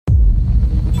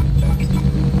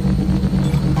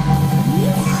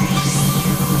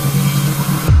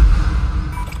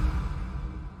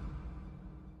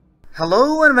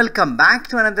Hello and welcome back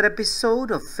to another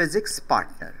episode of Physics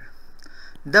Partner.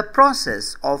 The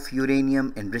process of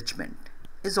uranium enrichment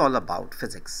is all about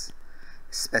physics,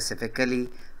 specifically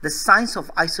the science of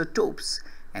isotopes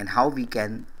and how we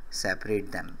can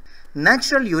separate them.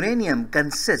 Natural uranium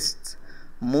consists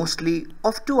mostly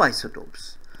of two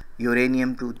isotopes,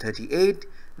 uranium-238,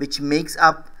 which makes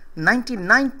up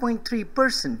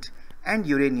 99.3%, and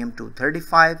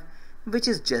uranium-235, which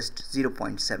is just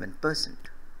 0.7%.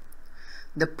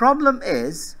 The problem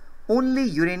is only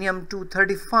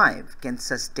uranium-235 can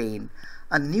sustain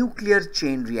a nuclear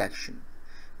chain reaction,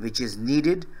 which is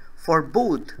needed for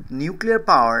both nuclear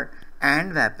power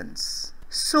and weapons.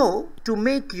 So, to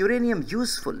make uranium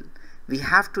useful, we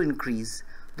have to increase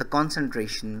the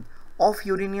concentration of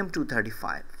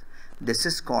uranium-235. This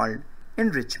is called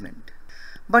enrichment.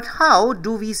 But how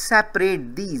do we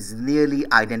separate these nearly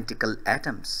identical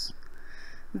atoms?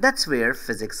 That's where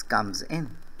physics comes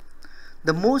in.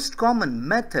 The most common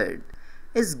method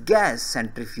is gas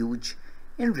centrifuge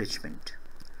enrichment.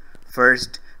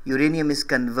 First, uranium is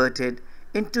converted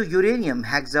into uranium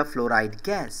hexafluoride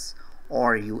gas,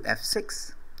 or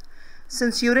UF6.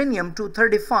 Since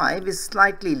uranium-235 is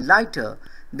slightly lighter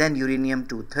than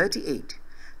uranium-238,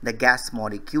 the gas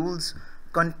molecules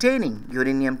containing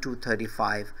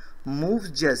uranium-235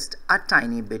 move just a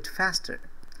tiny bit faster.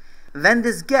 When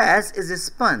this gas is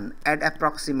spun at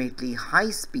approximately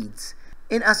high speeds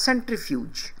in a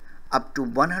centrifuge up to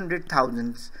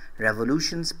 100,000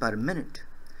 revolutions per minute,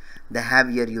 the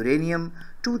heavier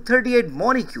uranium-238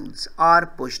 molecules are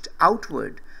pushed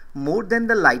outward more than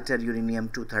the lighter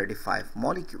uranium-235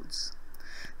 molecules.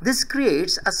 This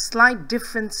creates a slight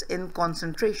difference in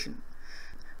concentration,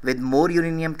 with more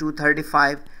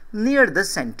uranium-235 near the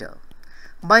center.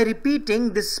 By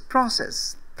repeating this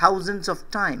process thousands of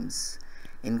times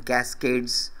in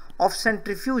cascades of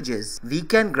centrifuges, we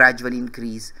can gradually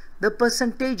increase the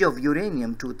percentage of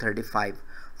uranium-235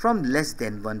 from less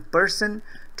than 1%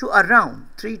 to around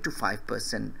 3 to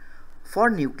 5% for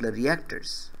nuclear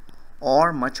reactors,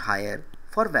 or much higher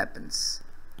for weapons.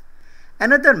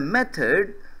 Another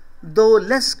method, though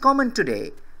less common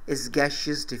today, is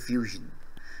gaseous diffusion.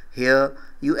 Here,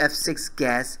 UF6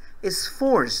 gas is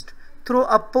forced through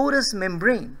a porous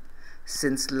membrane.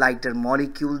 Since lighter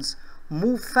molecules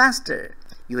move faster,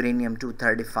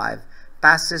 uranium-235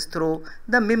 passes through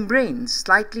the membrane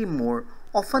slightly more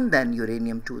often than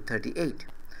uranium-238.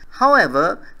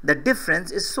 However, the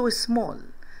difference is so small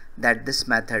that this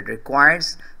method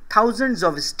requires thousands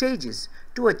of stages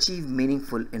to achieve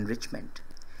meaningful enrichment,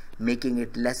 making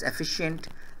it less efficient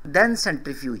than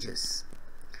centrifuges.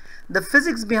 The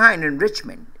physics behind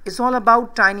enrichment is all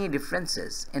about tiny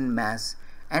differences in mass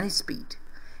and speed.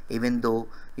 Even though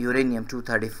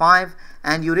uranium-235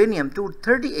 and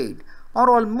uranium-238 are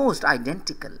almost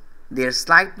identical, their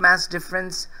slight mass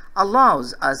difference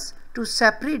allows us to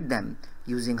separate them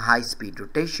using high-speed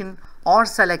rotation or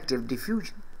selective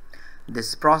diffusion.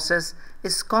 This process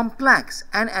is complex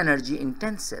and energy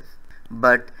intensive,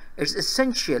 but it's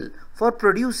essential for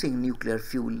producing nuclear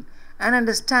fuel, and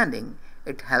understanding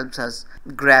it helps us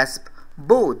grasp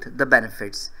both the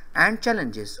benefits and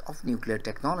challenges of nuclear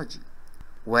technology,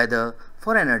 whether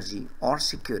for energy or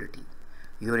security.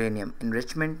 Uranium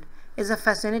enrichment is a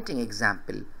fascinating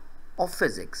example of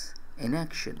physics in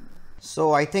action.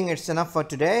 So I think it's enough for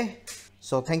today.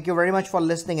 So thank you very much for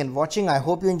listening and watching. I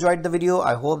hope you enjoyed the video.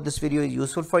 I hope this video is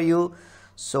useful for you.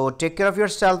 So take care of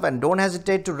yourself and don't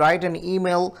hesitate to write an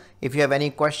email if you have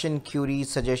any question, query,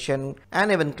 suggestion,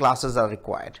 and even classes are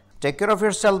required. Take care of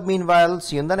yourself meanwhile.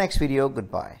 See you in the next video.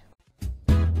 Goodbye.